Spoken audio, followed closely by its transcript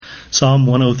Psalm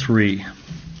 103,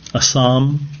 a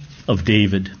psalm of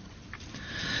David.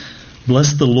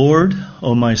 Bless the Lord,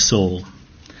 O my soul,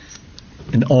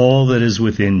 and all that is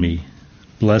within me.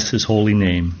 Bless his holy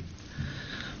name.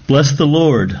 Bless the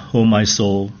Lord, O my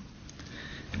soul,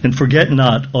 and forget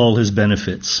not all his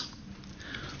benefits,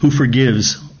 who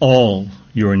forgives all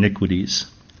your iniquities,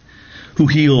 who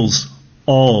heals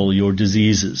all your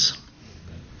diseases,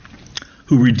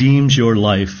 who redeems your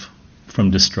life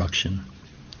from destruction,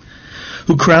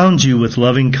 who crowns you with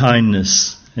loving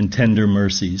kindness and tender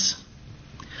mercies,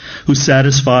 who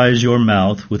satisfies your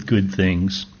mouth with good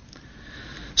things,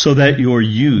 so that your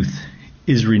youth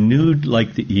is renewed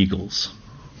like the eagles.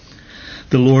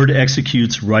 The Lord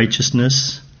executes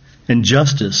righteousness and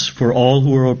justice for all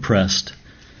who are oppressed.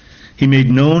 He made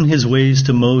known his ways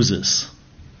to Moses,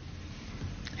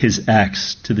 his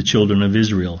acts to the children of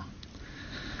Israel.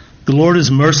 The Lord is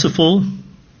merciful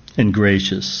and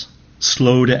gracious,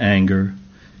 slow to anger,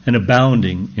 and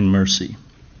abounding in mercy.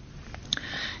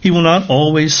 He will not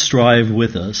always strive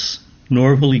with us,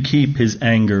 nor will he keep his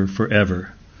anger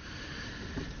forever.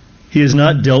 He has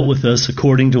not dealt with us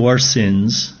according to our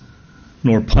sins,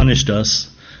 nor punished us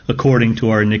according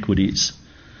to our iniquities.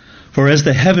 For as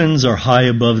the heavens are high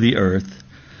above the earth,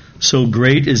 so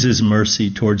great is his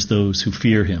mercy towards those who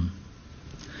fear him.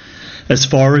 As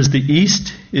far as the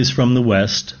east is from the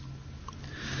west,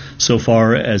 so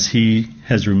far as he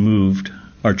has removed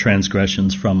our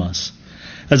transgressions from us.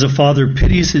 As a father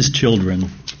pities his children,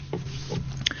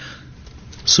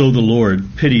 so the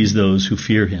Lord pities those who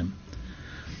fear him.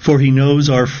 For he knows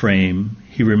our frame,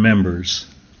 he remembers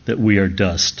that we are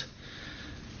dust.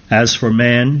 As for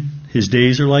man, his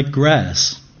days are like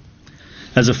grass.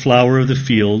 As a flower of the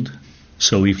field,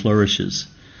 so he flourishes.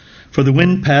 For the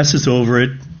wind passes over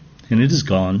it, and it is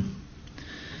gone,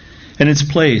 and its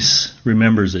place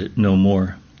remembers it no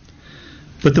more.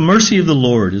 But the mercy of the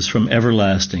Lord is from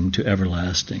everlasting to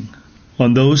everlasting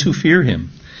on those who fear him,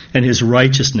 and his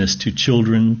righteousness to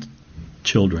children,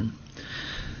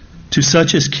 to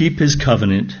such as keep his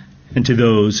covenant, and to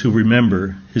those who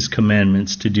remember his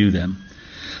commandments to do them.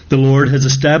 The Lord has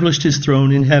established his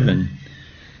throne in heaven,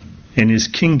 and his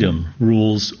kingdom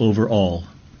rules over all.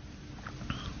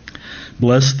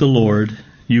 Bless the Lord,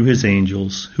 you his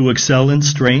angels, who excel in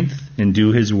strength and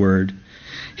do his word,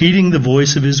 heeding the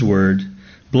voice of his word.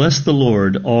 Bless the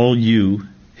Lord, all you,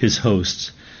 his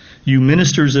hosts, you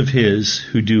ministers of his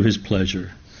who do his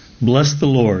pleasure. Bless the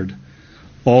Lord,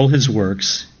 all his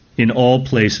works, in all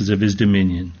places of his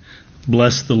dominion.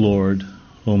 Bless the Lord,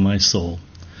 O my soul.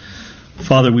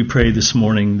 Father, we pray this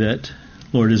morning that,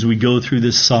 Lord, as we go through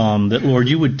this psalm, that, Lord,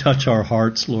 you would touch our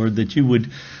hearts, Lord, that you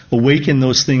would awaken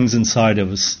those things inside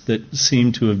of us that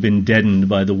seem to have been deadened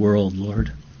by the world,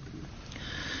 Lord.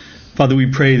 Father,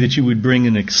 we pray that you would bring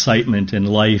an excitement and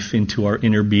life into our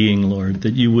inner being, Lord,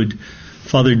 that you would,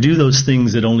 Father, do those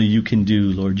things that only you can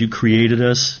do, Lord. You created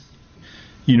us.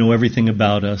 You know everything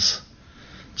about us.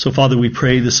 So, Father, we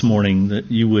pray this morning that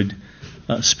you would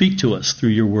speak to us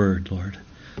through your word, Lord.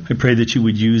 I pray that you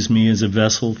would use me as a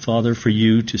vessel, Father, for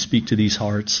you to speak to these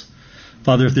hearts.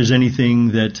 Father, if there's anything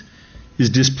that is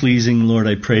displeasing, Lord,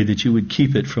 I pray that you would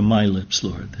keep it from my lips,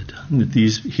 Lord, that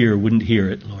these here wouldn't hear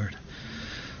it, Lord.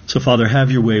 So, Father,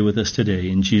 have your way with us today.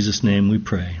 In Jesus' name we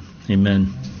pray.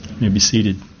 Amen. You may be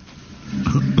seated.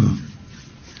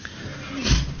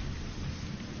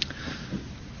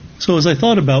 So as I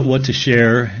thought about what to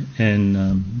share,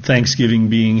 and Thanksgiving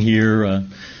being here,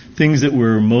 things that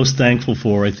we're most thankful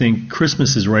for, I think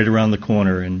Christmas is right around the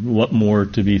corner, and what more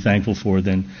to be thankful for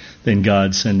than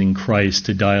God sending Christ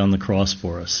to die on the cross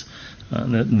for us,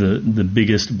 the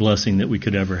biggest blessing that we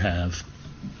could ever have.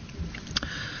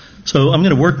 So I'm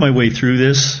going to work my way through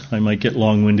this. I might get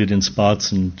long-winded in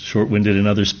spots and short-winded in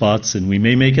other spots, and we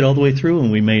may make it all the way through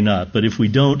and we may not. But if we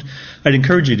don't, I'd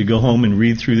encourage you to go home and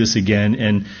read through this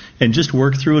again and just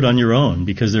work through it on your own,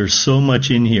 because there's so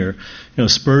much in here. You know,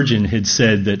 Spurgeon had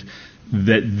said that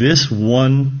this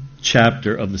one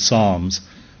chapter of the Psalms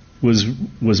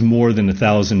was more than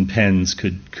 1,000 pens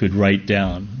could write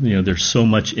down. You know, there's so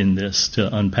much in this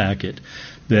to unpack it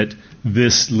that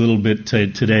this little bit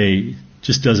today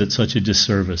just does it such a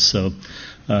disservice. So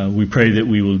we pray that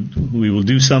we will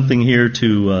do something here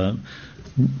to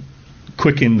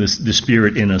quicken the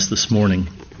spirit in us this morning.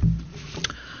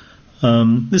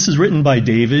 This is written by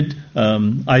David.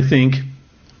 I think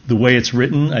the way it's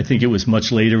written, I think it was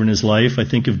much later in his life. I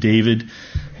think of David,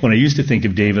 when I used to think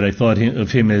of David, I thought of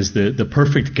him as the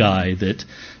perfect guy that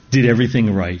did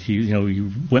everything right. He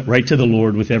went right to the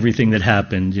Lord with everything that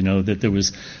happened. That there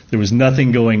was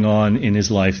nothing going on in his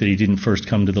life that he didn't first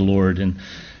come to the Lord. And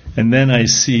then I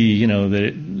see, that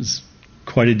it was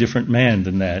quite a different man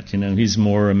than that. He's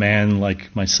more a man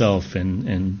like myself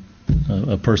and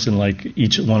a person like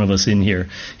each one of us in here.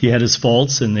 He had his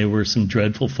faults, and they were some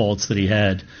dreadful faults that he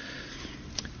had.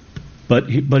 But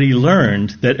he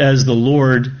learned that as the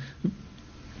Lord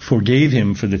forgave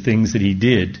him for the things that he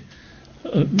did,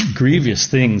 grievous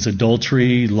things,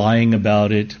 adultery, lying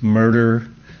about it, murder,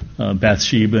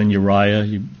 Bathsheba and Uriah,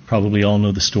 you probably all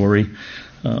know the story,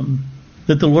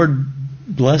 that the Lord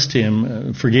blessed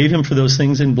him, forgave him for those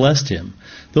things and blessed him.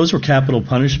 Those were capital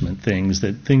punishment things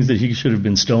that he should have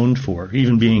been stoned for,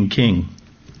 even being king.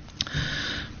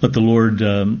 But the Lord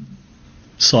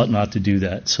sought not to do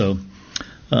that. So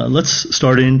let's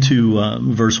start into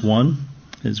verse 1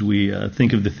 as we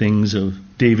think of the things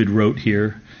David wrote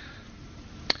here.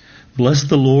 Bless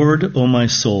the Lord, O my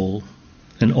soul,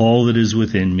 and all that is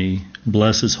within me.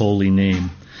 Bless his holy name.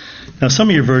 Now, some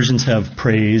of your versions have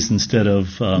praise instead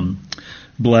of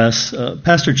bless.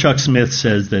 Pastor Chuck Smith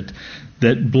says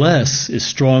that bless is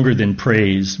stronger than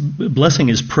praise. Blessing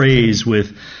is praise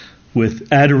with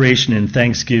adoration and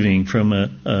thanksgiving from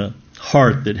a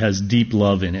heart that has deep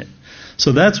love in it.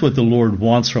 So that's what the Lord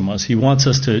wants from us. He wants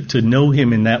us to know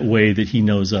him in that way that he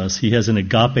knows us. He has an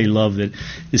agape love that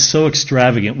is so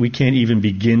extravagant we can't even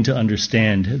begin to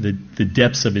understand the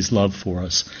depths of his love for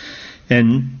us.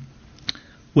 And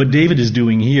what David is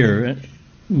doing here,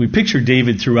 we picture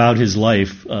David throughout his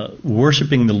life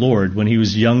worshiping the Lord. When he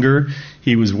was younger,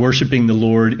 he was worshiping the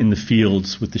Lord in the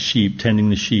fields with the sheep,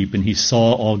 tending the sheep, and he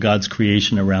saw all God's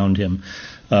creation around him.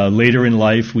 Later in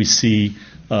life, we see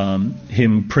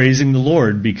him praising the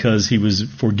Lord because he was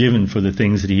forgiven for the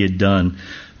things that he had done.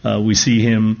 We see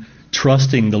him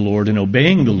trusting the Lord and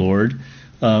obeying the Lord.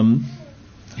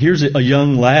 Here's a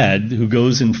young lad who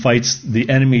goes and fights the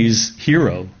enemy's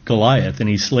hero, Goliath, and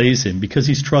he slays him because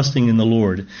he's trusting in the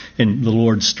Lord and the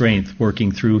Lord's strength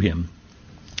working through him.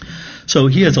 So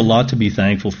he has a lot to be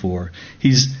thankful for.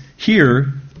 He's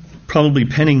here probably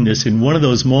penning this in one of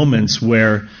those moments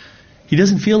where he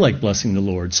doesn't feel like blessing the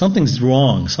Lord. Something's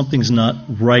wrong. Something's not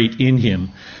right in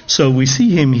him. So we see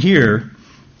him here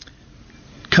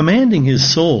commanding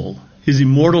his soul, his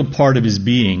immortal part of his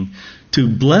being, to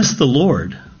bless the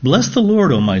Lord. Bless the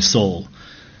Lord, O my soul.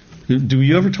 Do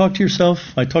you ever talk to yourself?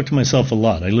 I talk to myself a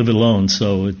lot. I live alone,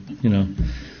 so,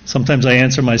 sometimes I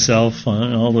answer myself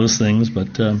on all those things,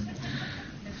 but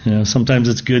sometimes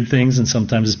it's good things and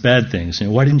sometimes it's bad things.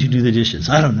 Why didn't you do the dishes?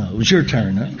 I don't know. It was your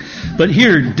turn. Huh? But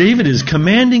here, David is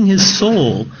commanding his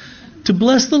soul to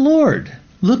bless the Lord.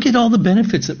 Look at all the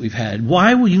benefits that we've had.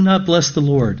 Why will you not bless the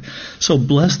Lord? So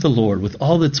bless the Lord with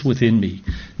all that's within me,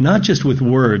 not just with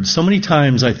words. So many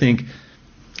times I think,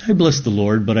 I blessed the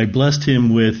Lord, but I blessed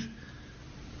him with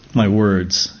my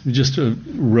words. Just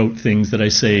rote things that I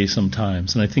say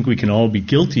sometimes. And I think we can all be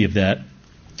guilty of that.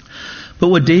 But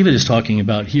what David is talking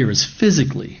about here is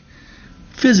physically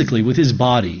with his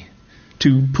body,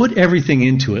 to put everything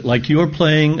into it, like you're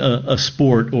playing a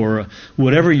sport or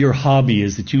whatever your hobby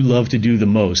is that you love to do the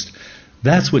most.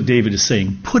 That's what David is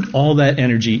saying. Put all that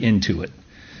energy into it.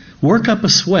 Work up a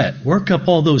sweat. Work up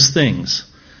all those things.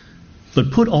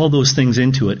 But put all those things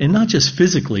into it. And not just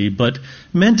physically, but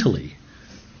mentally.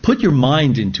 Put your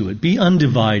mind into it. Be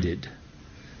undivided.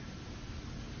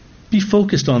 Be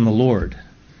focused on the Lord.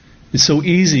 It's so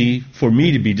easy for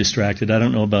me to be distracted. I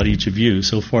don't know about each of you.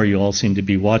 So far, you all seem to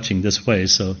be watching this way,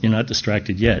 so you're not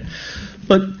distracted yet.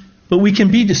 But we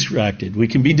can be distracted. We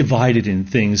can be divided in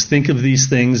things. Think of these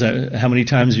things, how many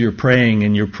times you're praying,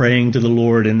 and you're praying to the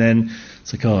Lord, and then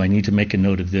it's like, I need to make a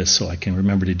note of this so I can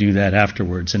remember to do that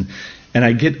afterwards. And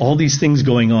I get all these things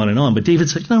going on. But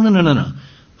David's like, no.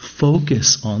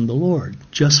 Focus on the Lord.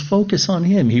 Just focus on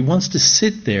him. He wants to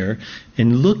sit there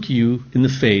and look you in the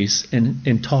face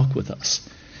and talk with us.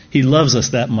 He loves us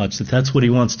that much that that's what he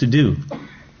wants to do.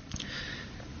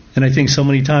 And I think so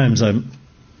many times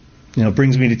it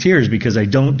brings me to tears because I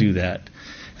don't do that.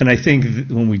 And I think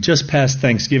when we just passed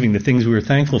Thanksgiving, the things we were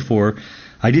thankful for,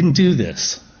 I didn't do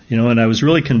this. And I was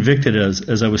really convicted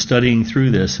as I was studying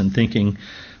through this and thinking,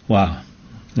 wow,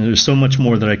 there's so much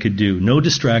more that I could do. No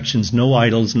distractions, no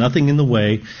idols, nothing in the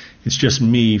way. It's just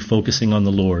me focusing on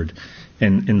the Lord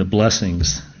and the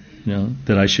blessings,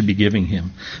 that I should be giving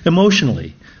him.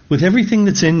 Emotionally, with everything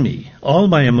that's in me, all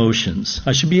my emotions,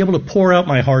 I should be able to pour out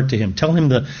my heart to him. Tell him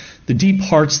the deep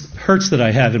hurts that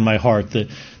I have in my heart,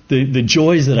 the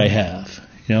joys that I have.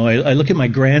 I look at my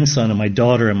grandson and my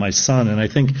daughter and my son, and I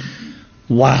think,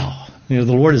 wow, the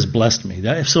Lord has blessed me.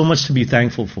 I have so much to be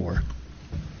thankful for.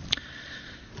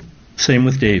 Same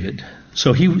with David.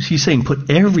 So he's saying,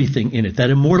 put everything in it, that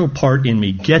immortal part in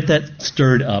me, get that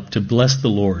stirred up to bless the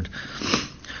Lord.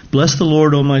 Bless the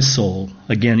Lord, O my soul.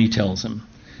 Again, he tells him.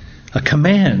 A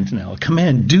command now, a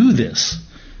command, do this.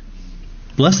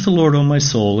 Bless the Lord, O my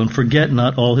soul, and forget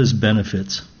not all his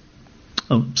benefits.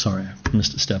 Oh, sorry, I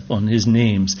missed a step on his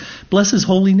names. Bless his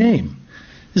holy name.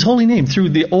 His holy name. Through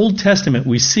the Old Testament,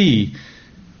 we see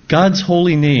God's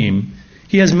holy name.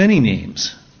 He has many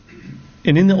names.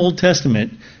 And in the Old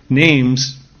Testament,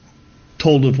 names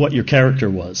told of what your character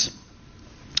was.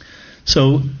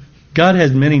 So God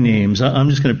has many names. I'm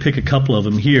just going to pick a couple of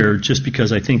them here just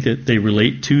because I think that they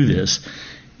relate to this.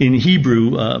 In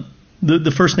Hebrew,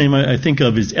 the first name I think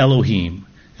of is Elohim.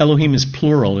 Elohim is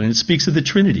plural, and it speaks of the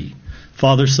Trinity,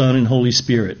 Father, Son, and Holy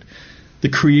Spirit. The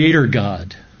Creator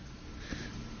God.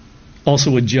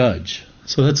 Also a judge.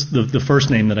 So that's the first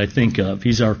name that I think of.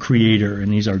 He's our Creator,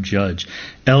 and he's our judge.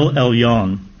 El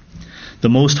Elyon, the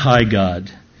Most High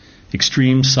God,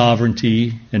 extreme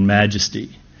sovereignty and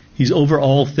majesty. He's over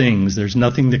all things. There's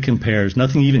nothing that compares,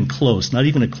 nothing even close, not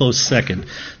even a close second.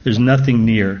 There's nothing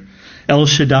near. El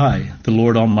Shaddai, the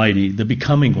Lord Almighty, the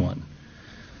becoming one.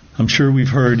 I'm sure we've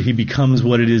heard he becomes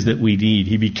what it is that we need.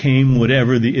 He became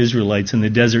whatever the Israelites in the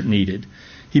desert needed.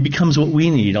 He becomes what we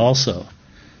need also,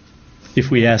 if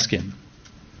we ask him.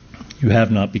 You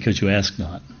have not because you ask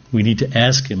not. We need to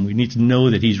ask him. We need to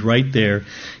know that he's right there.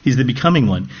 He's the becoming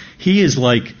one. He is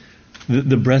like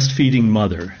the breastfeeding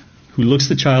mother who looks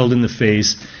the child in the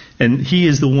face, and he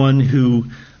is the one who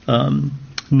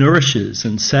nourishes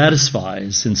and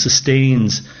satisfies and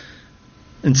sustains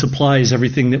and supplies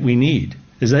everything that we need.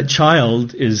 As that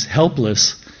child is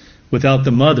helpless without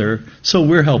the mother, so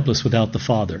we're helpless without the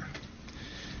father.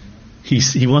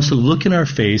 He wants to look in our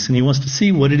face, and he wants to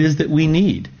see what it is that we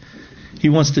need. He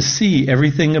wants to see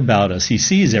everything about us. He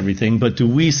sees everything, but do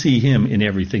we see him in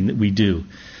everything that we do?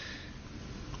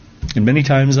 And many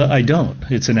times I don't.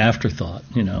 It's an afterthought,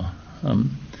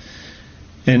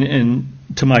 And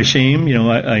to my shame,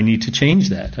 I need to change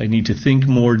that. I need to think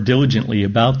more diligently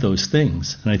about those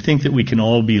things. And I think that we can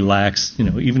all be lax,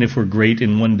 even if we're great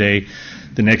in one day,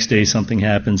 the next day something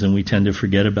happens and we tend to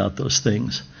forget about those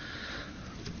things.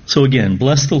 So again,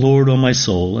 bless the Lord, O my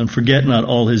soul, and forget not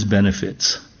all his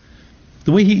benefits.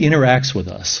 The way he interacts with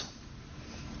us.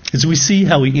 As we see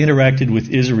how he interacted with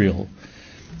Israel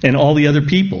and all the other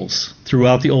peoples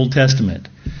throughout the Old Testament.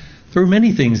 There were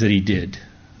many things that he did.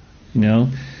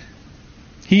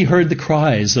 He heard the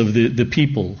cries of the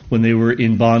people when they were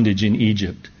in bondage in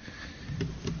Egypt.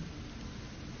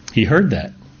 He heard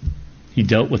that. He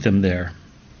dealt with them there.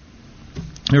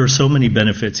 There are so many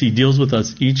benefits. He deals with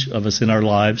us, each of us in our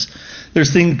lives.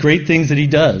 There's great things that he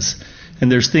does.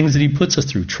 And there's things that he puts us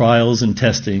through, trials and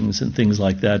testings and things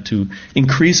like that to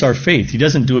increase our faith. He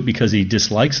doesn't do it because he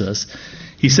dislikes us.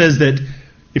 He says that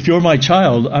if you're my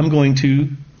child, I'm going to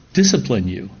discipline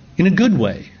you in a good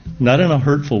way, not in a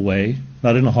hurtful way,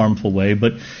 not in a harmful way,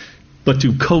 but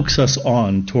to coax us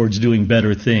on towards doing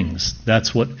better things.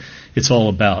 That's what it's all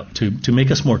about, to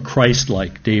make us more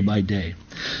Christ-like day by day.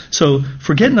 So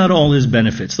forget not all his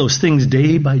benefits, those things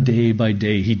day by day by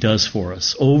day he does for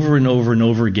us, over and over and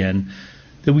over again,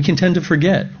 that we can tend to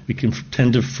forget. We can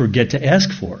tend to forget to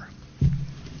ask for.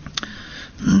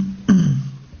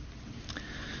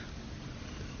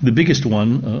 The biggest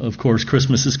one, of course,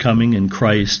 Christmas is coming, and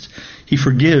Christ. He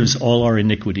forgives all our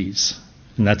iniquities,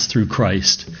 and that's through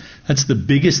Christ. That's the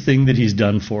biggest thing that he's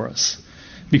done for us,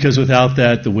 because without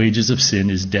that, the wages of sin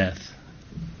is death.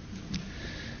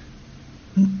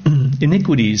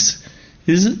 Iniquities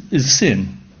is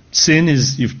sin. Sin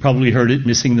is, you've probably heard it,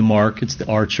 missing the mark. It's the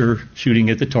archer shooting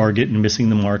at the target and missing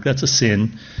the mark. That's a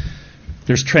sin.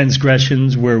 There's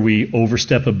transgressions where we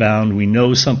overstep a bound. We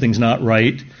know something's not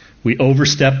right. We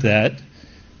overstep that,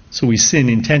 so we sin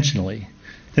intentionally.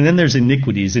 And then there's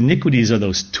iniquities. Iniquities are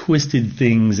those twisted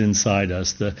things inside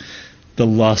us, the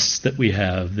lusts that we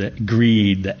have, the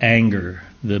greed, the anger,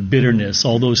 the bitterness,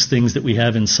 all those things that we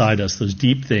have inside us, those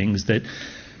deep things that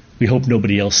we hope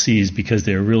nobody else sees because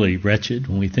they're really wretched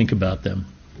when we think about them.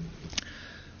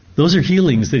 Those are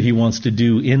healings that he wants to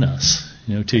do in us,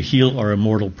 to heal our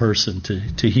immortal person,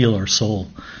 to heal our soul.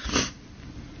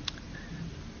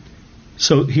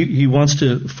 So he wants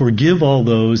to forgive all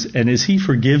those, and as he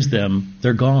forgives them,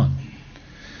 they're gone.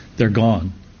 They're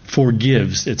gone.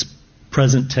 Forgives. It's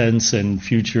present tense and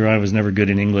future. I was never good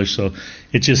in English, so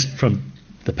it's just from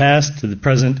the past to the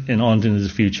present and on into the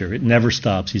future. It never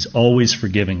stops. He's always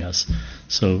forgiving us.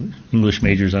 So English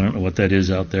majors, I don't know what that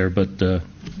is out there, but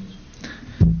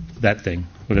that thing,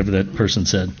 whatever that person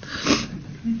said.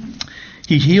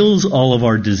 He heals all of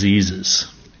our diseases.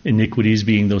 Iniquities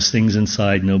being those things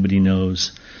inside nobody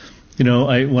knows.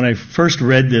 When I first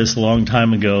read this a long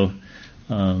time ago,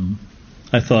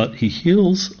 I thought, he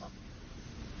heals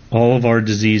all of our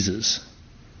diseases.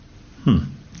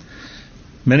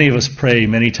 Many of us pray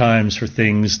many times for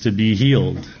things to be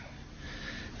healed.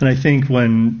 And I think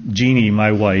when Jeannie,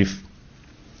 my wife,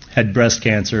 had breast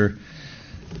cancer,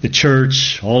 the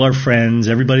church, all our friends,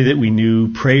 everybody that we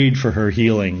knew prayed for her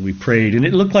healing. We prayed, and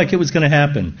it looked like it was going to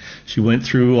happen. She went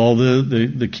through all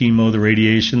the chemo, the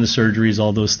radiation, the surgeries,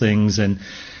 all those things, and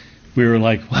we were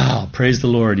like, wow, praise the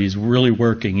Lord, He's really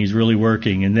working, He's really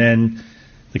working. And then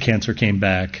the cancer came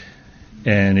back,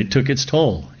 and it took its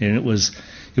toll. And it was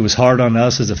hard on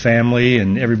us as a family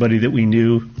and everybody that we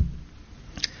knew.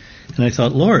 And I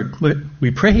thought, Lord,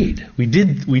 we prayed. We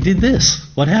did this.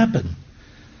 What happened?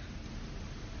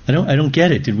 I don't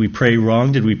get it. Did we pray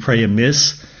wrong? Did we pray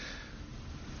amiss?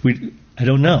 I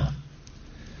don't know.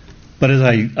 But as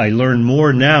I learn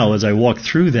more now, as I walk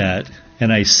through that,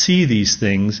 and I see these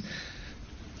things,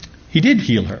 He did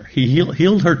heal her. He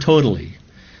healed her totally.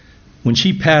 When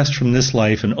she passed from this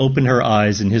life and opened her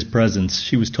eyes in His presence,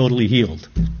 she was totally healed.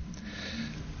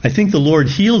 I think the Lord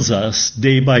heals us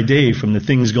day by day from the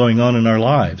things going on in our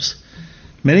lives.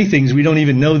 Many things we don't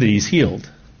even know that He's healed.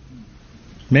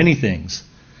 Many things.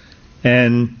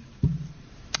 And,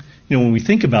 when we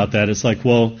think about that, it's like,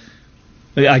 well,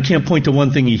 I can't point to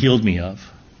one thing He healed me of.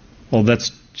 Well,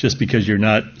 that's just because you're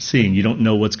not seeing. You don't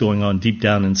know what's going on deep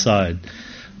down inside.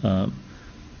 That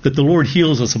the Lord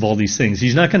heals us of all these things.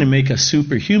 He's not going to make us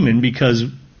superhuman because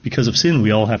of sin.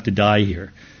 We all have to die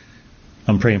here.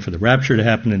 I'm praying for the rapture to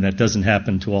happen, and that doesn't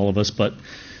happen to all of us. But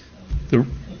the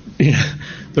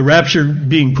rapture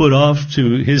being put off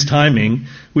to His timing,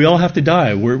 we all have to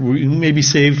die. We may be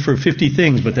saved for 50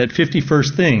 things, but that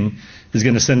 51st thing is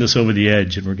going to send us over the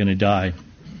edge, and we're going to die,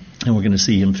 and we're going to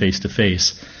see Him face to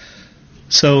face.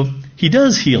 So He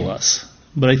does heal us,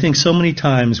 but I think so many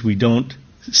times we don't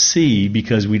see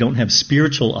because we don't have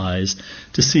spiritual eyes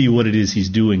to see what it is He's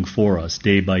doing for us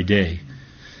day by day.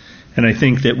 And I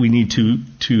think that we need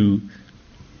to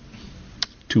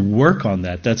work on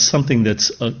that. That's something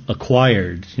that's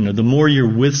acquired. The more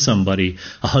you're with somebody,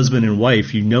 a husband and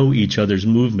wife, you know each other's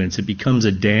movements. It becomes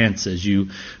a dance as you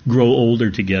grow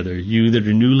older together. You that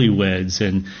are newlyweds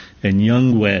and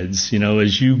young weds,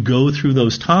 as you go through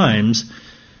those times,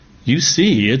 you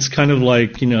see it's kind of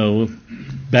like,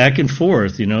 back and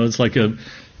forth. It's like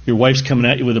your wife's coming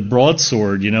at you with a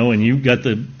broadsword, and you've got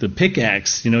the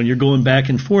pickaxe, you're going back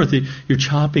and forth. You're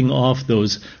chopping off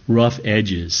those rough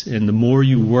edges. And the more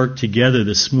you work together,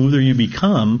 the smoother you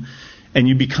become, and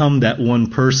you become that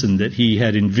one person that He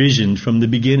had envisioned from the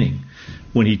beginning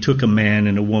when He took a man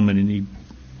and a woman and He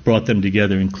brought them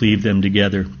together and cleaved them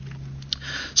together.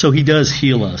 So He does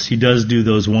heal us. He does do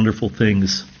those wonderful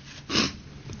things.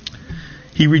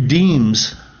 He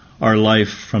redeems our life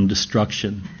from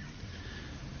destruction.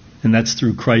 And that's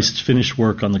through Christ's finished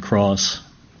work on the cross.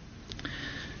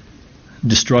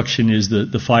 Destruction is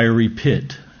the fiery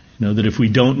pit. That if we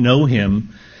don't know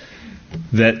Him,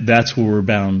 that's where we're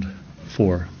bound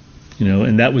for.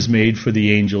 And that was made for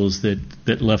the angels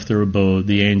that left their abode,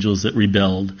 the angels that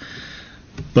rebelled.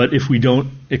 But if we don't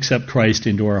accept Christ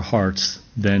into our hearts,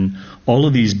 then all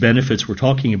of these benefits we're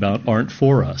talking about aren't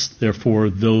for us. They're for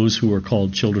those who are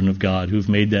called children of God, who've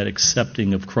made that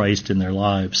accepting of Christ in their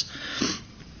lives.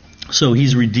 So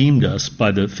He's redeemed us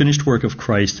by the finished work of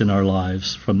Christ in our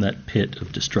lives from that pit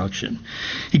of destruction.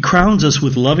 He crowns us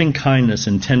with loving kindness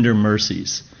and tender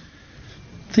mercies.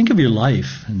 Think of your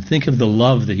life and think of the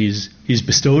love that He's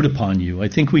bestowed upon you. I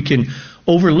think we can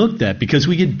overlook that because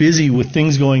we get busy with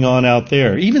things going on out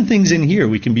there. Even things in here,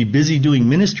 we can be busy doing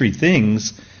ministry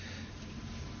things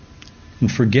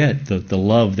and forget the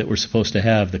love that we're supposed to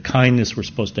have, the kindness we're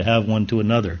supposed to have one to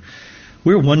another.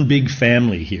 We're one big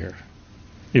family here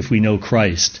if we know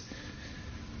Christ.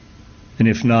 And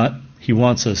if not, He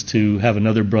wants us to have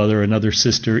another brother, another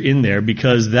sister in there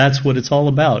because that's what it's all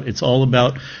about. It's all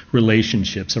about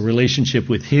relationships, a relationship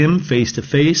with Him face to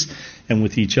face and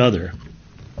with each other.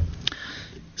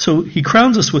 So He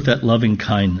crowns us with that loving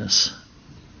kindness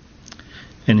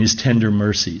and His tender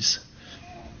mercies.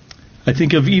 I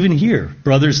think of even here,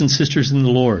 brothers and sisters in the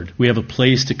Lord. We have a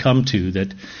place to come to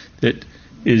that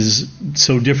is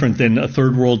so different than a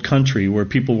third world country where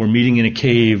people were meeting in a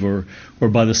cave or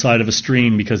by the side of a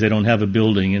stream because they don't have a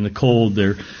building. In the cold,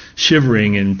 they're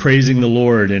shivering and praising the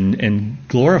Lord and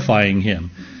glorifying Him.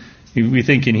 We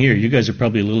think in here, you guys are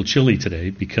probably a little chilly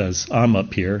today because I'm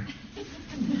up here.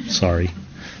 Sorry.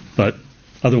 But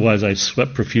otherwise, I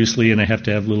sweat profusely and I have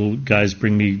to have little guys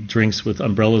bring me drinks with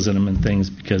umbrellas in them and things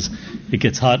because it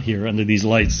gets hot here under these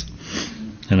lights.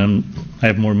 And I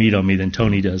have more meat on me than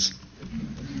Tony does.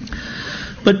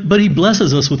 But He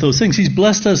blesses us with those things. He's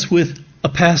blessed us with a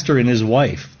pastor and his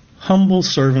wife, humble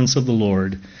servants of the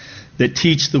Lord that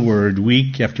teach the Word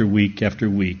week after week after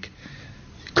week.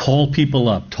 Call people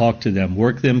up, talk to them,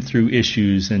 work them through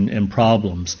issues and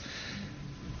problems.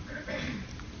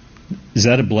 Is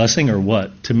that a blessing or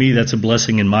what? To me, that's a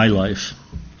blessing in my life.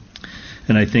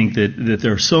 And I think that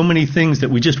there are so many things that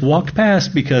we just walk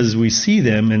past because we see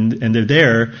them and they're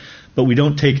there, but we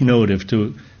don't take note of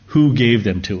to who gave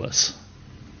them to us.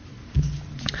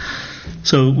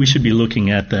 So we should be looking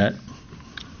at that.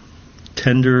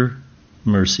 Tender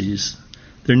mercies.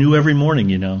 They're new every morning,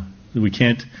 you know. We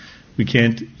can't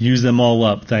use them all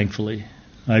up, thankfully.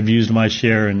 I've used my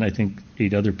share and I think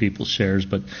 8 other people's shares,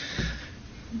 but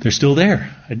they're still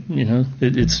there.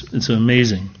 It's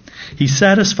amazing. He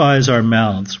satisfies our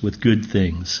mouths with good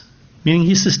things, meaning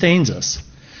he sustains us.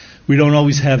 We don't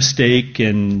always have steak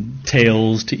and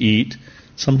tails to eat.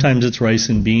 Sometimes it's rice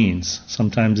and beans.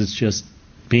 Sometimes it's just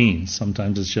beans.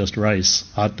 Sometimes it's just rice,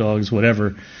 hot dogs,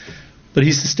 whatever. But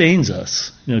he sustains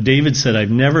us. You know, David said,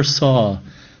 I've never saw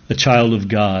a child of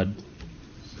God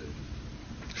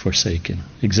forsaken.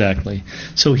 Exactly.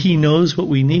 So he knows what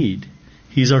we need.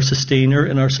 He's our sustainer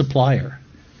and our supplier.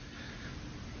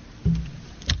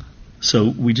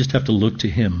 So we just have to look to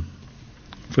him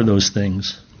for those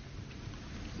things.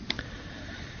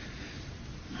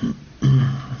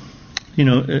 You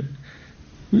know,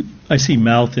 I see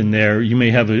mouth in there. You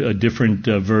may have a different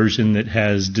version that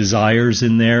has desires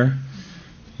in there.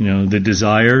 You know, the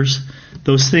desires.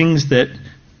 Those things that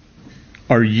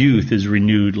our youth is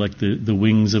renewed like the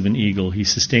wings of an eagle. He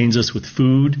sustains us with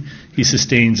food. He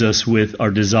sustains us with our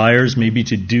desires, maybe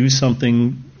to do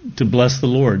something to bless the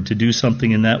Lord, to do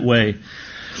something in that way.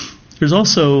 There's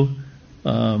also,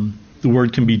 the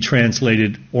word can be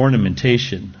translated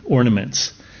ornamentation,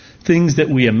 ornaments. Things that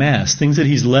we amass, things that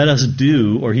he's let us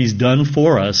do or he's done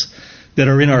for us that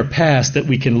are in our past that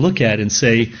we can look at and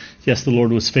say, yes, the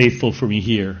Lord was faithful for me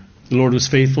here. The Lord was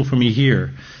faithful for me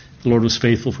here. The Lord was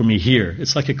faithful for me here.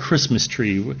 It's like a Christmas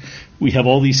tree. We have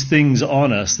all these things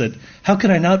on us that, how can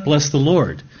I not bless the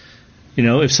Lord? You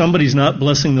know, if somebody's not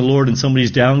blessing the Lord and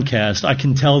somebody's downcast, I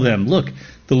can tell them, look,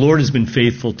 the Lord has been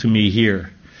faithful to me here.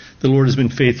 The Lord has been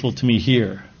faithful to me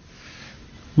here.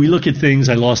 We look at things,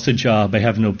 I lost a job, I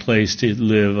have no place to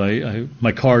live,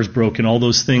 my car's broken, all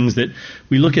those things that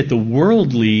we look at the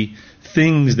worldly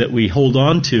things that we hold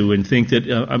on to and think that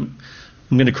I'm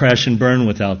going to crash and burn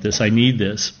without this, I need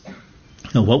this.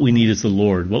 No, what we need is the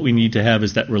Lord. What we need to have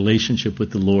is that relationship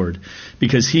with the Lord,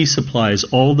 because he supplies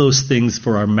all those things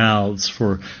for our mouths,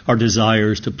 for our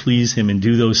desires to please him and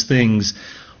do those things,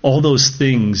 all those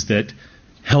things that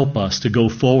help us to go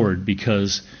forward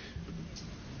because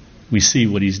we see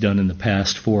what he's done in the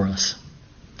past for us.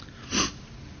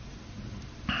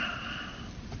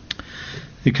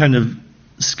 It kind of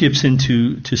skips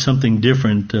into something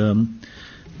different,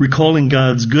 recalling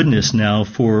God's goodness now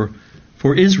for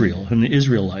Israel and the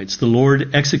Israelites. The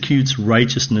Lord executes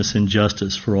righteousness and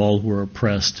justice for all who are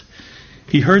oppressed.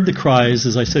 He heard the cries,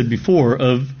 as I said before,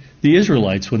 of the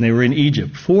Israelites when they were in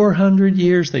Egypt. 400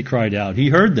 years they cried out. He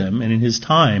heard them, and in his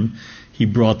time, he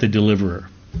brought the deliverer.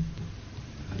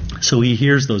 So he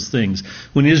hears those things.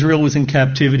 When Israel was in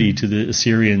captivity to the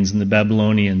Assyrians and the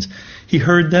Babylonians, he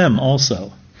heard them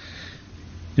also.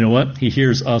 You know what? He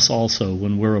hears us also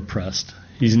when we're oppressed.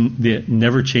 He's the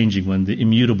never-changing one, the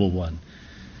immutable one.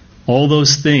 All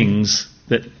those things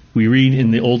that we read in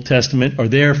the Old Testament are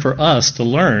there for us to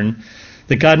learn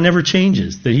that God never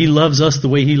changes, that he loves us the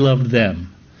way he loved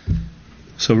them.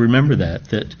 So remember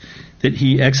that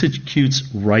he executes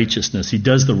righteousness. He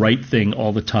does the right thing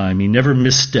all the time. He never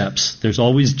missteps. There's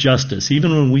always justice.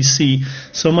 Even when we see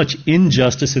so much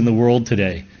injustice in the world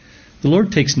today, the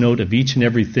Lord takes note of each and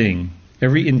everything,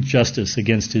 every injustice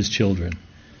against his children.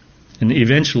 And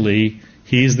eventually,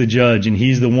 he's the judge, and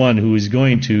he's the one who is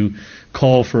going to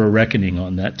call for a reckoning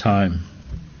on that time.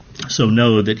 So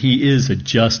know that he is a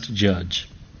just judge.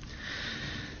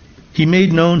 He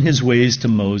made known his ways to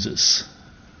Moses.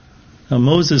 Now,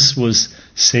 Moses was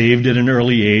saved at an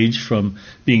early age from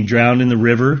being drowned in the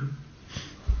river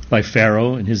by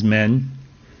Pharaoh and his men.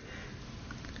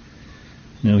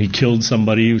 You know, he killed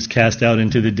somebody. He was cast out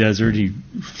into the desert. He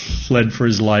fled for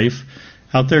his life.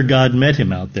 Out there, God met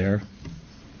him out there.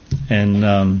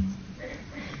 And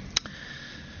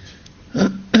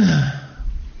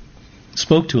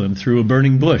spoke to him through a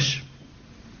burning bush.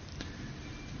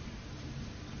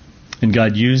 And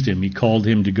God used him. He called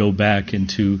him to go back and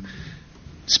to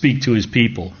speak to his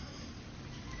people.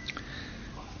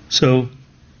 So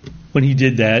when he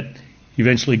did that, he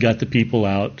eventually got the people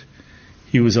out.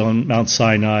 He was on Mount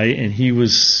Sinai, and he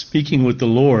was speaking with the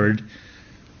Lord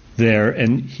there,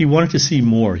 and he wanted to see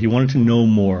more. He wanted to know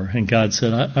more. And God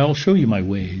said, I'll show you my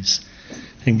ways.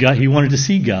 And God, he wanted to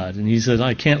see God. And he said,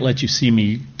 I can't let you see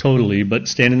me totally, but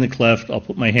stand in the cleft. I'll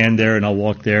put my hand there and I'll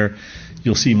walk there.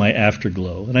 You'll see my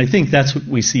afterglow. And I think that's what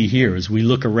we see here as we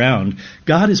look around.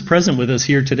 God is present with us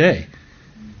here today.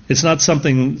 It's not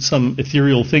some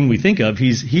ethereal thing we think of.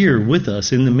 He's here with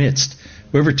us in the midst.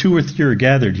 Wherever 2 or 3 are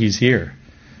gathered, he's here.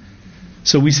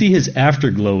 So we see his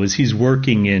afterglow as he's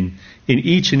working in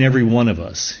each and every one of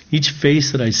us. Each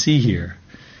face that I see here,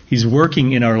 he's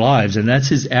working in our lives, and that's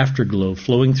his afterglow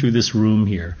flowing through this room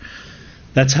here.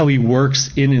 That's how he works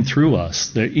in and through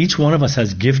us. Each one of us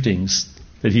has giftings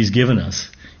that he's given us.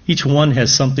 Each one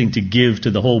has something to give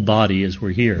to the whole body as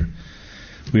we're here.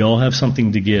 We all have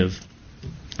something to give.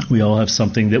 We all have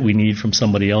something that we need from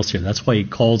somebody else here. That's why he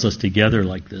calls us together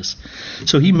like this.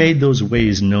 So he made those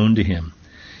ways known to him.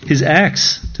 His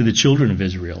acts to the children of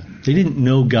Israel, they didn't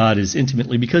know God as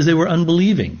intimately because they were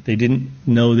unbelieving. They didn't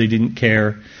know, they didn't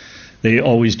care. They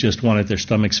always just wanted their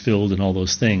stomachs filled and all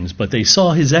those things. But they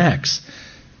saw his acts.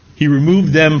 He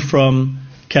removed them from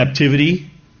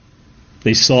captivity.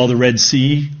 They saw the Red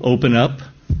Sea open up.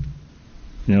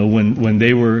 You know, when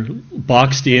they were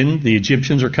boxed in, the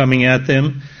Egyptians are coming at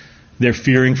them. They're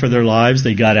fearing for their lives.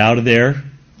 They got out of there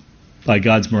by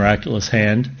God's miraculous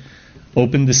hand.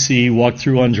 Opened the sea, walked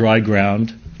through on dry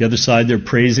ground. The other side, they're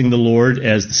praising the Lord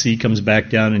as the sea comes back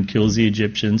down and kills the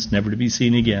Egyptians, never to be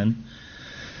seen again.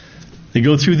 They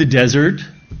go through the desert.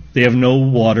 They have no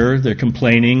water. They're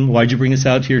complaining. Why'd you bring us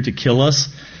out here to kill us?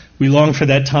 We long for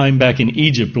that time back in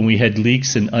Egypt when we had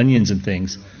leeks and onions and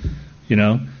things. You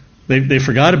know, they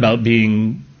forgot about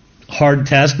being hard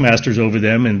taskmasters over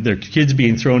them and their kids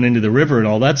being thrown into the river and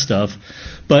all that stuff.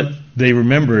 But they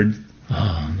remembered,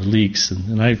 the leeks.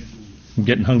 And I'm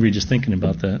getting hungry just thinking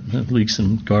about that. Leeks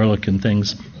and garlic and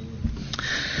things.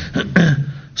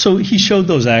 So he showed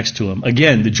those acts to them.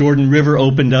 Again, the Jordan River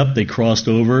opened up. They crossed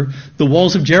over. The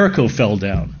walls of Jericho fell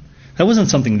down. That wasn't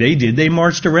something they did. They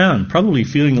marched around, probably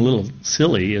feeling a little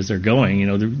silly as they're going. You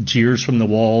know, the jeers from the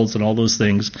walls and all those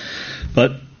things.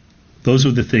 But those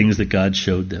were the things that God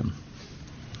showed them.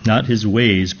 Not his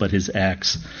ways, but his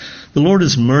acts. The Lord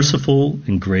is merciful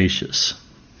and gracious.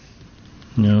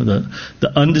 You know,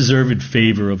 the undeserved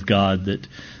favor of God, that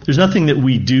there's nothing that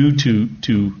we do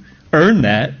to earn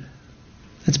that.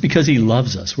 That's because he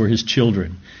loves us. We're his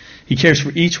children. He cares for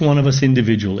each one of us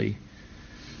individually.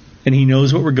 And he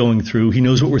knows what we're going through. He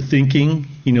knows what we're thinking.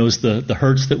 He knows the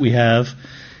hurts that we have.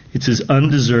 It's his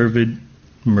undeserved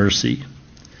mercy.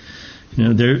 You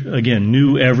know, they're, again,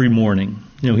 new every morning.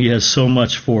 You know, he has so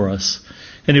much for us.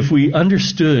 And if we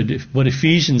understood what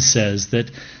Ephesians says,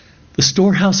 that the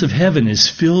storehouse of heaven is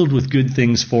filled with good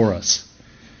things for us,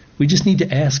 we just need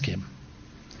to ask him.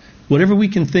 Whatever we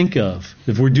can think of,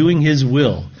 if we're doing his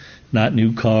will, not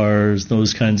new cars,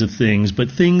 those kinds of things, but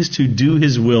things to do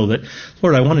his will, that,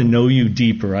 Lord, I want to know you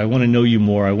deeper. I want to know you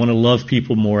more. I want to love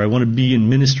people more. I want to be in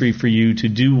ministry for you, to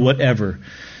do whatever,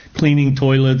 cleaning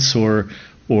toilets or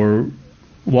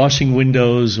washing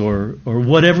windows or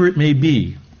whatever it may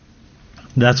be.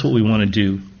 That's what we want to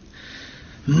do.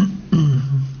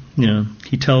 You know,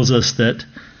 he tells us that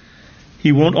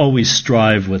he won't always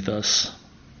strive with us.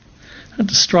 Not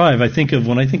to strive.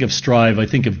 When I think of strive, I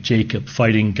think of Jacob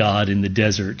fighting God in the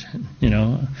desert. You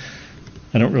know,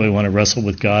 I don't really want to wrestle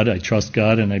with God. I trust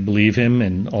God and I believe him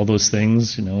and all those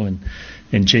things, you know,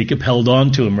 and Jacob held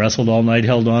on to him, wrestled all night,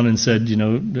 held on and said, you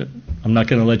know, I'm not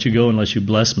going to let you go unless you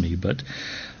bless me. But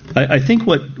I think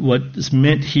what is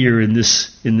meant here in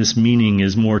this meaning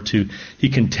is more to, he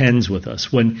contends with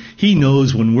us. When he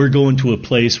knows when we're going to a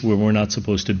place where we're not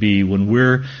supposed to be, when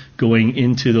we're going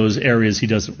into those areas he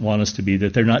doesn't want us to be,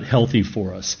 that they're not healthy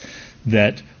for us,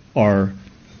 that are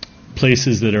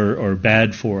places that are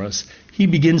bad for us, he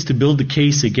begins to build the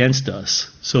case against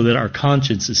us so that our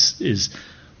conscience is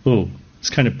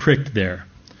kind of pricked there.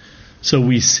 So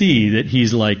we see that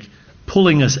he's like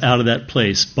pulling us out of that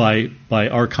place by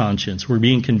our conscience. We're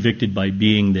being convicted by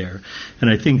being there. And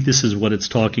I think this is what it's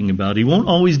talking about. He won't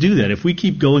always do that. If we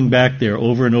keep going back there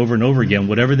over and over and over again,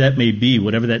 whatever that may be,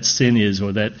 whatever that sin is,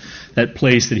 or that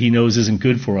place that he knows isn't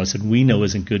good for us and we know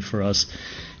isn't good for us,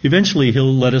 eventually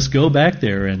he'll let us go back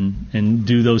there and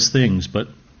do those things. But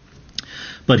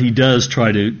he does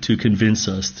try to convince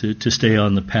us to stay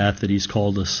on the path that he's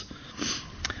called us.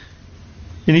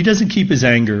 And he doesn't keep his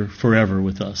anger forever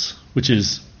with us, which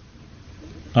is,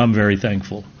 I'm very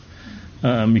thankful.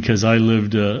 Because I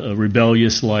lived a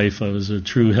rebellious life. I was a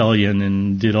true hellion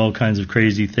and did all kinds of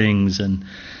crazy things. And,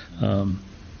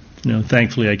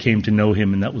 thankfully I came to know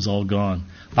him and that was all gone.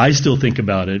 I still think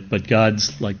about it, but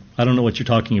God's like, I don't know what you're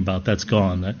talking about. That's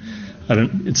gone.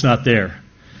 It's not there.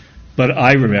 But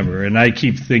I remember, and I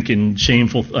keep thinking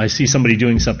shameful. I see somebody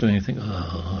doing something, and I think,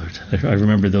 oh, Lord, I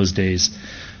remember those days.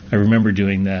 I remember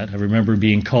doing that. I remember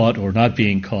being caught or not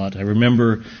being caught. I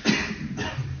remember,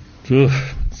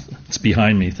 it's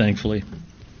behind me, thankfully.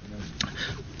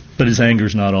 But his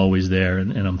anger's not always there,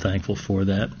 and I'm thankful for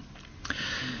that.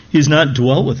 He's not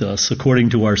dwelt with us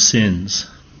according to our sins.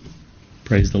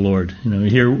 Praise the Lord.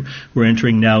 Here we're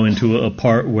entering now into a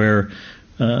part where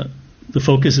the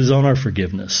focus is on our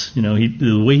forgiveness.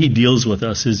 The way he deals with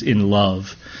us is in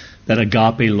love, that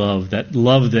agape love, that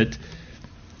love that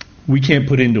we can't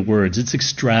put into words. It's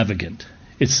extravagant.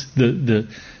 It's the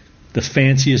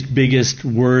fanciest, biggest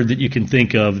word that you can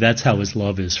think of. That's how his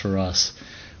love is for us.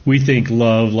 We think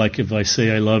love like if I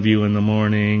say I love you in the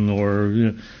morning,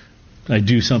 or I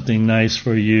do something nice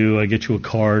for you, I get you a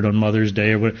card on Mother's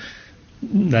Day, or what.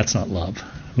 That's not love.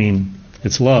 I mean,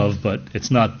 it's love, but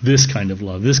it's not this kind of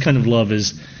love. This kind of love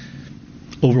is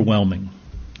overwhelming.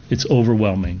 It's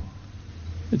overwhelming.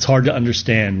 It's hard to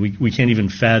understand. We can't even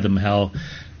fathom how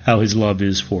his love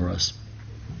is for us.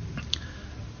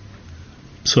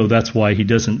 So that's why he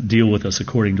doesn't deal with us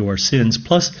according to our sins.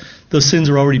 Plus, those sins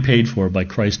are already paid for by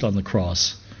Christ on the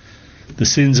cross. The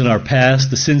sins in our past,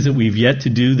 the sins that we've yet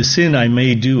to do, the sin I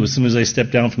may do as soon as I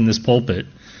step down from this pulpit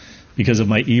because of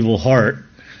my evil heart,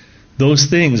 those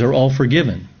things are all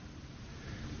forgiven.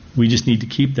 We just need to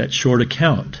keep that short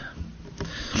account.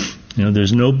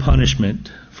 There's no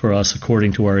punishment for us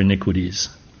according to our iniquities.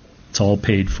 It's all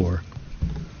paid for.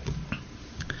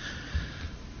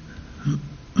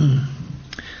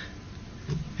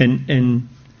 And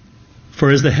for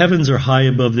as the heavens are high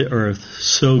above the earth,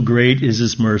 so great is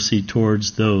his mercy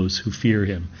towards those who fear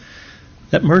him.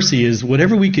 That mercy is,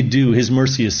 whatever we could do, his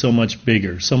mercy is so much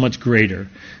bigger, so much greater.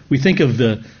 We think of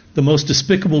the most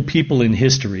despicable people in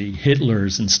history,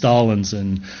 Hitlers and Stalins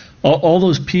and all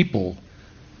those people,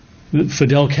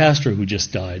 Fidel Castro who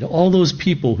just died, all those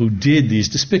people who did these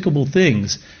despicable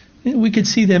things. We could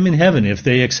see them in heaven if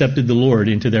they accepted the Lord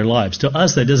into their lives. To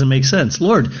us, that doesn't make sense.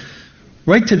 Lord,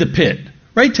 right to the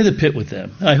pit with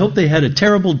them. I hope they had a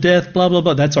terrible death, blah, blah,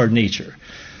 blah. That's our nature.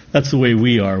 That's the way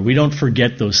we are. We don't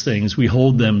forget those things. We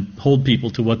hold people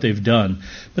to what they've done.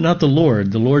 But not the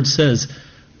Lord. The Lord says,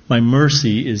 my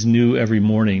mercy is new every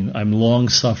morning. I'm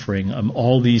long-suffering. I'm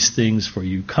all these things for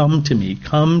you. Come to me.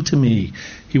 Come to me.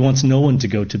 He wants no one to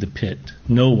go to the pit.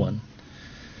 No one.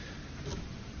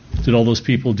 Did all those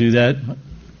people do that?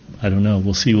 I don't know.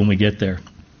 We'll see when we get there.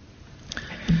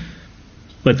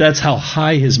 But that's how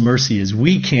high his mercy is.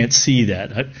 We can't see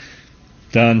that.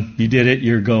 Done. You did it.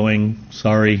 You're going.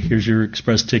 Sorry. Here's your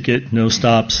express ticket. No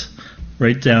stops.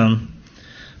 Right down.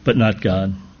 But not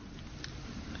God.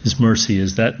 His mercy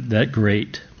is that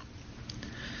great.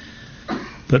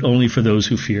 But only for those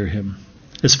who fear him.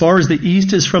 As far as the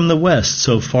east is from the west,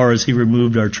 so far as he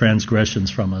removed our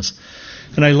transgressions from us.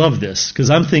 And I love this, because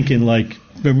I'm thinking like,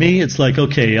 for me, it's like,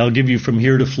 okay, I'll give you from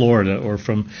here to Florida or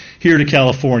from here to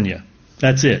California.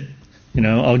 That's it.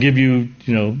 I'll give you,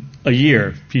 a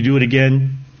year. If you do it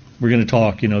again, we're going to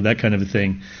talk, that kind of a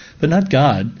thing. But not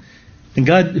God. And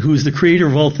God, who is the creator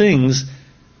of all things,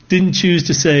 didn't choose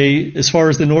to say as far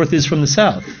as the north is from the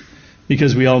south.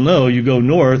 Because we all know you go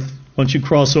north, once you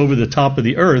cross over the top of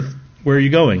the earth, where are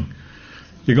you going?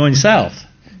 You're going south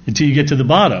until you get to the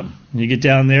bottom. And you get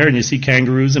down there and you see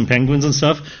kangaroos and penguins and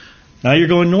stuff. Now you're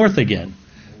going north again.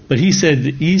 But he said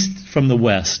the east from the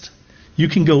west. You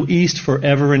can go east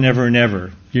forever and ever and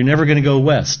ever. You're never going to go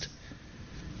west.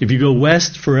 If you go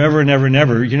west forever and ever and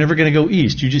ever, you're never going to go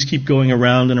east. You just keep going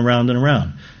around and around and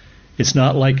around. It's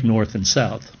not like north and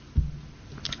south.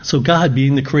 So God,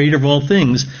 being the creator of all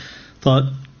things,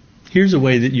 thought, here's a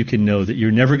way that you can know that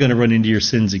you're never going to run into your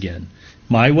sins again.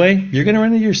 My way, you're going to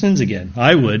run into your sins again.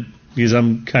 I would, because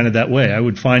I'm kind of that way. I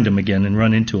would find them again and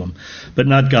run into them. But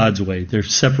not God's way. They're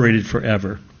separated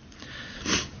forever.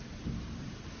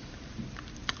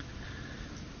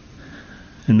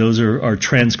 And those are our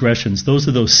transgressions. Those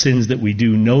are those sins that we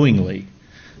do knowingly.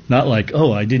 Not like,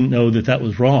 oh, I didn't know that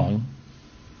was wrong.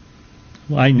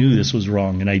 Well, I knew this was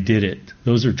wrong and I did it.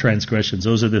 Those are transgressions.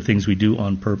 Those are the things we do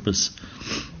on purpose.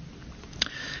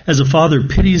 As a father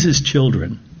pities his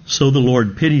children, so the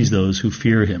Lord pities those who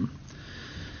fear him.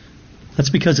 That's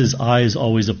because his eye is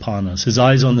always upon us. His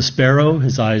eye is on the sparrow,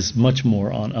 his eye is much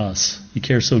more on us. He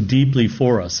cares so deeply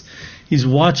for us. He's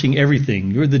watching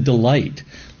everything. You're the delight.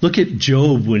 Look at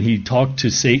Job when he talked to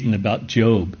Satan about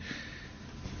Job.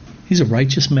 He's a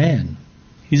righteous man.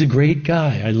 He's a great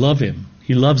guy. I love him.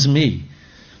 He loves me.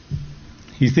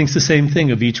 He thinks the same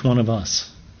thing of each one of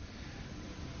us,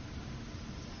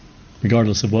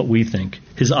 regardless of what we think.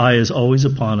 His eye is always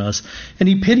upon us, and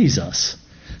he pities us.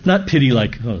 Not pity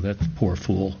like, oh, that poor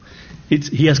fool.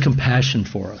 He has compassion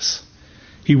for us.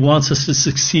 He wants us to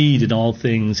succeed in all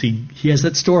things. He has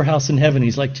that storehouse in heaven.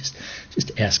 He's like,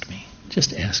 just ask me.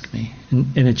 Just ask me.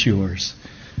 And it's yours.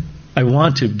 I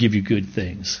want to give you good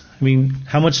things. I mean,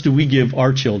 how much do we give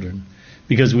our children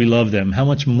because we love them? How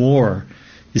much more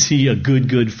is he a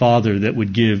good father that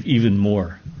would give even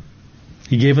more?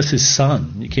 He gave us his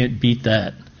son. You can't beat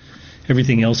that.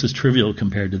 Everything else is trivial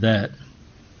compared to that.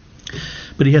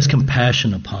 But he has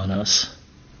compassion upon us.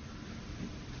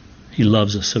 He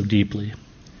loves us so deeply.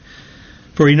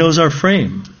 For he knows our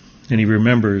frame, and he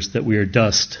remembers that we are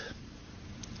dust.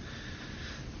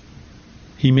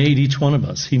 He made each one of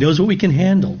us. He knows what we can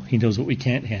handle. He knows what we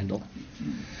can't handle.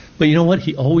 But you know what?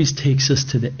 He always takes us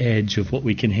to the edge of what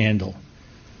we can handle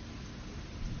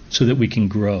so that we can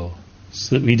grow,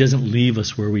 so that he doesn't leave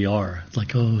us where we are. It's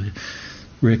like, oh,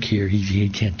 Rick here, he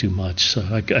can't do much, so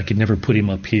I could never put him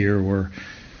up here or,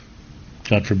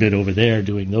 God forbid, over there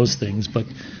doing those things. But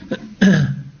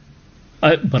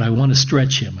I want to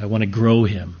stretch him. I want to grow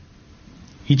him.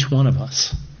 Each one of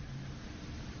us.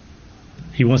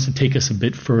 He wants to take us a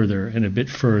bit further and a bit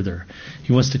further.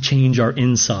 He wants to change our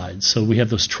insides. So we have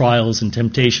those trials and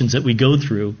temptations that we go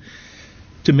through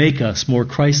to make us more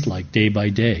Christ-like day by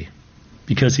day.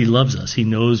 Because he loves us. He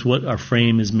knows what our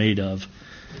frame is made of.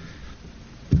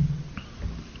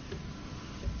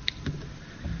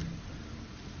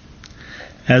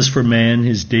 As for man,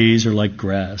 his days are like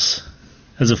grass.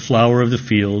 As a flower of the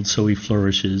field, so he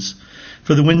flourishes.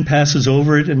 For the wind passes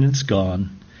over it and it's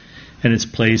gone, and its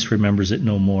place remembers it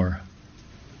no more.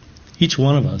 Each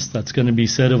one of us, that's going to be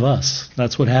said of us.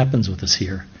 That's what happens with us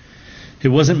here. It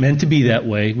wasn't meant to be that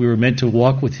way. We were meant to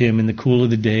walk with him in the cool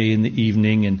of the day, in the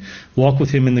evening, and walk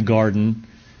with him in the garden.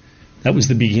 That was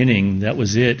the beginning. That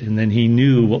was it. And then he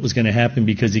knew what was going to happen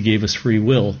because he gave us free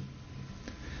will.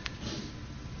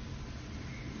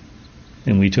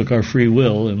 And we took our free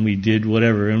will and we did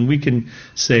whatever. And we can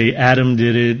say Adam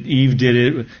did it, Eve did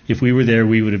it. If we were there,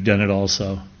 we would have done it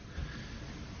also.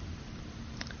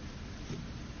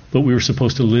 But we were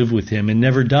supposed to live with him and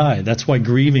never die. That's why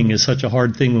grieving is such a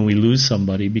hard thing when we lose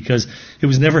somebody, because it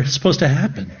was never supposed to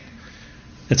happen.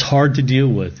 It's hard to deal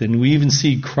with. And we even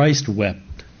see Christ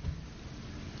wept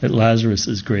at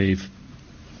Lazarus' grave.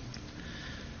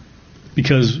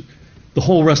 Because the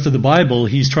whole rest of the Bible,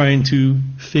 he's trying to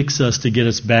fix us to get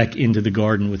us back into the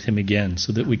garden with him again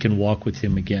so that we can walk with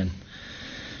him again.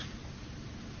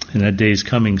 And that day is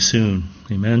coming soon.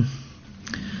 Amen?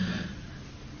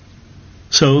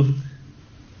 So,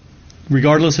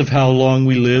 regardless of how long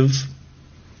we live,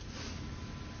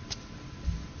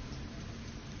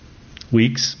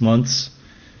 weeks, months,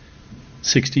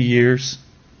 60 years,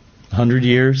 100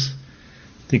 years,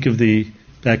 think of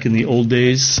back in the old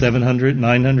days, 700,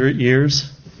 900 years.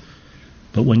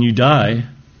 But when you die,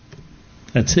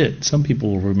 that's it. Some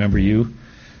people will remember you.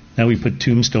 Now we put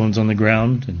tombstones on the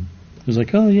ground, and it was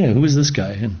like, oh yeah, who is this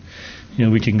guy? And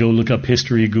we can go look up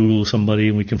history, Google somebody,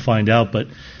 and we can find out. But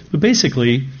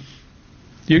basically,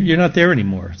 you're not there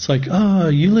anymore. It's like, oh,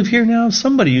 you live here now?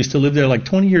 Somebody used to live there like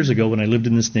 20 years ago when I lived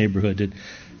in this neighborhood. And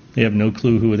they have no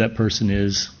clue who that person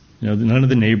is. None of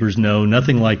the neighbors know.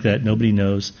 Nothing like that. Nobody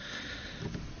knows.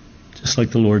 Just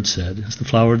like the Lord said, as the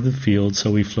flower of the field,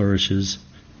 so he flourishes.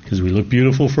 Because we look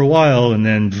beautiful for a while, and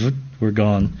then we're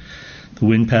gone. The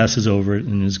wind passes over it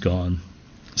and is gone.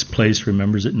 His place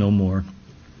remembers it no more.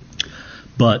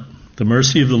 But the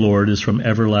mercy of the Lord is from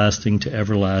everlasting to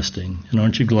everlasting. And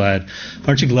aren't you glad?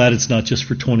 Aren't you glad it's not just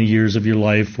for 20 years of your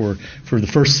life or for the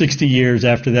first 60 years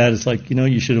after that? It's like,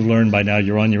 you should have learned by now.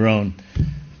 You're on your own.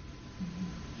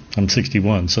 I'm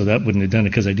 61, so that wouldn't have done it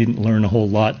because I didn't learn a whole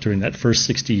lot during that first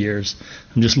 60 years.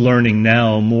 I'm just learning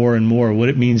now more and more what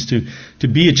it means to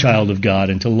be a child of God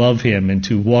and to love him and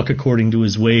to walk according to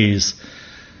his ways.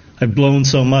 I've blown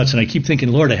so much, and I keep thinking,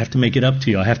 Lord, I have to make it up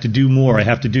to you. I have to do more. I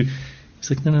have to do... He's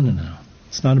like, no.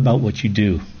 It's not about what you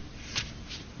do.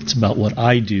 It's about what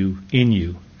I do in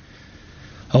you.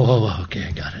 Oh, okay,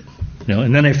 I got it.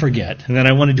 And then I forget. And then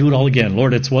I want to do it all again.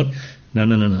 Lord, it's what...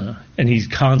 No. And he's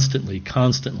constantly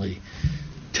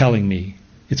telling me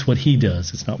it's what he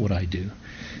does. It's not what I do.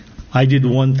 I did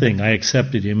one thing. I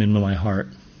accepted him into my heart.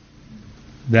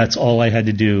 That's all I had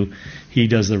to do. He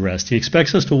does the rest. He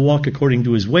expects us to walk according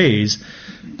to his ways,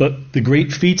 but the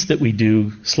great feats that we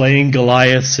do, slaying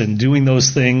Goliaths and doing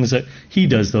those things, he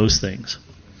does those things.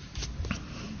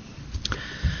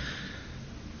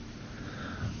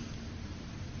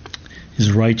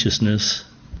 His righteousness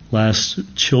lasts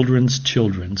children's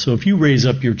children. So if you raise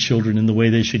up your children in the way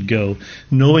they should go,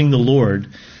 knowing the Lord,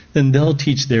 then they'll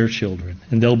teach their children,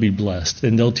 and they'll be blessed,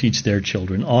 and they'll teach their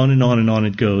children. On and on and on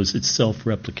it goes. It's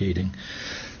self-replicating.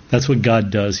 That's what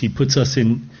God does. He puts us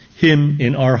in Him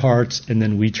in our hearts, and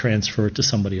then we transfer it to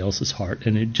somebody else's heart,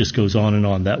 and it just goes on and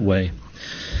on that way.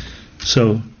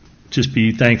 So just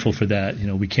be thankful for that.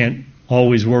 We can't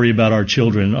always worry about our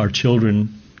children. Our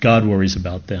children, God worries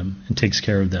about them and takes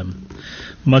care of them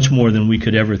much more than we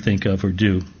could ever think of or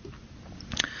do.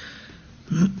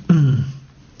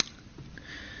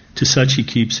 To such He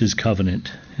keeps His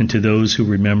covenant, and to those who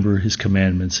remember His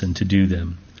commandments and to do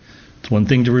them. It's one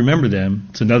thing to remember them.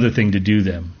 It's another thing to do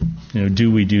them.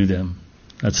 Do we do them?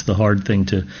 That's the hard thing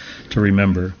to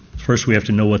remember. First, we have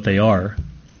to know what they are.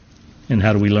 And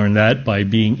how do we learn that? By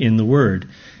being in the Word.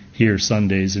 Here,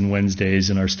 Sundays and Wednesdays,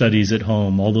 and our studies at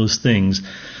home, all those things.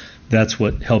 That's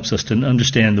what helps us to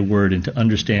understand the Word and to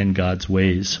understand God's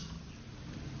ways.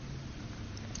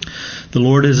 The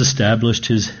Lord has established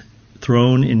His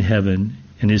throne in heaven,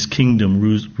 and His kingdom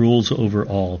rules over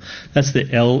all. That's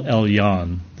the El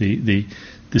Elyon,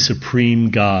 the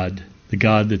supreme God, the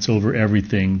God that's over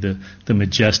everything, the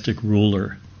majestic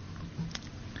ruler.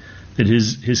 That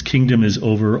His kingdom is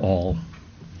over all.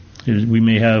 We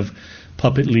may have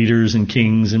puppet leaders and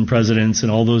kings and presidents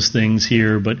and all those things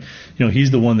here, but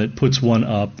He's the one that puts one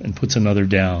up and puts another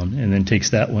down, and then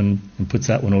takes that one and puts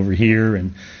that one over here,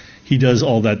 and He does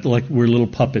all that like we're little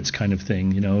puppets kind of thing.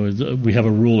 We have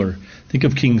a ruler. Think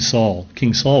of King Saul.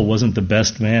 King Saul wasn't the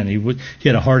best man. He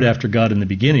had a heart after God in the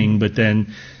beginning, but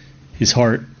then his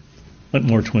heart went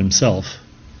more to himself,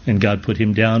 and God put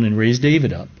him down and raised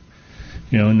David up.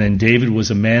 And then David was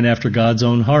a man after God's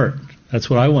own heart. That's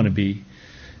what I want to be.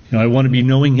 I want to be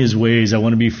knowing His ways. I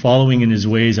want to be following in His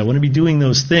ways. I want to be doing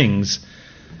those things.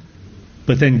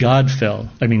 But then God fell.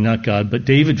 Not God, but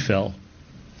David fell.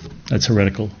 That's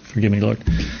heretical. Forgive me, Lord.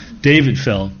 David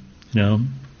fell,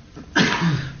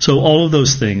 So all of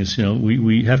those things,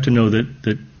 we have to know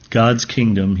that God's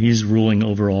kingdom, He's ruling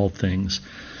over all things.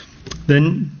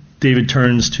 Then David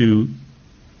turns to,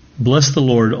 bless the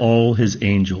Lord, all His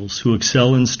angels, who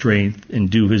excel in strength and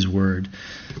do His word.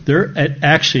 They're at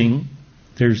action.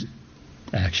 There's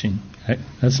action.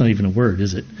 That's not even a word,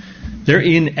 is it? They're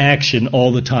in action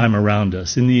all the time around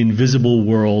us, in the invisible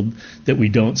world that we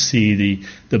don't see,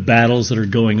 the battles that are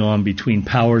going on between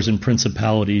powers and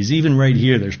principalities. Even right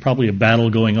here, there's probably a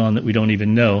battle going on that we don't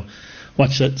even know.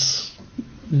 Watch that.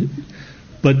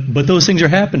 But those things are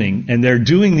happening, and they're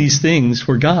doing these things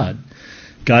for God.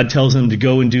 God tells them to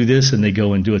go and do this, and they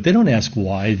go and do it. They don't ask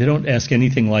why. They don't ask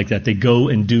anything like that. They go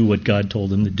and do what God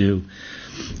told them to do.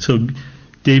 So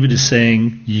David is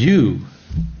saying, you,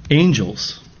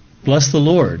 angels, bless the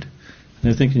Lord. And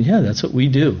they're thinking, yeah, that's what we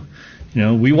do.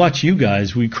 We watch you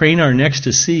guys. We crane our necks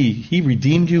to see He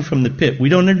redeemed you from the pit. We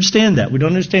don't understand that. We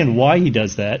don't understand why He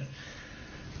does that.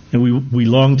 And we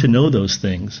long to know those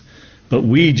things. But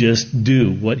we just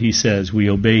do what He says. We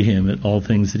obey Him at all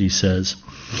things that He says.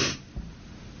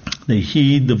 They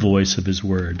heed the voice of His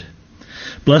word.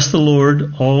 Bless the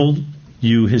Lord, all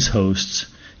you His hosts,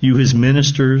 you His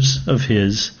ministers of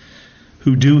His,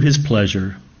 who do His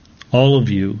pleasure. All of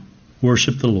you,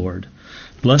 worship the Lord.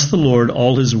 Bless the Lord,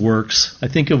 all His works. I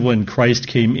think of when Christ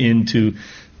came into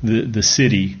the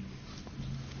city,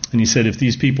 and He said, if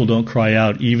these people don't cry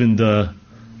out, even the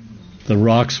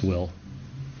rocks will.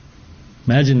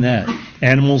 Imagine that.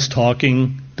 Animals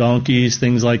talking, donkeys,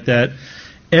 things like that.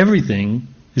 Everything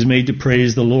is made to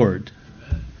praise the Lord.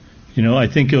 I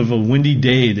think of a windy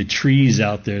day, the trees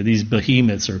out there, these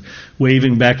behemoths are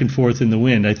waving back and forth in the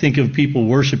wind. I think of people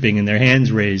worshiping and their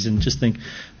hands raised and just think,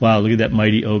 wow, look at that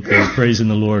mighty oak there, praising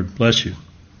the Lord. Bless you.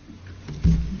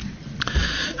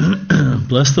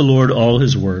 Bless the Lord, all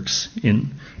His works,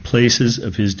 in places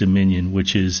of His dominion,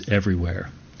 which is everywhere.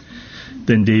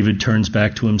 Then David turns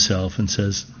back to himself and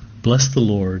says, bless the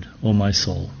Lord, O my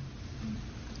soul.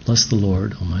 Bless the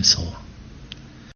Lord, O my soul.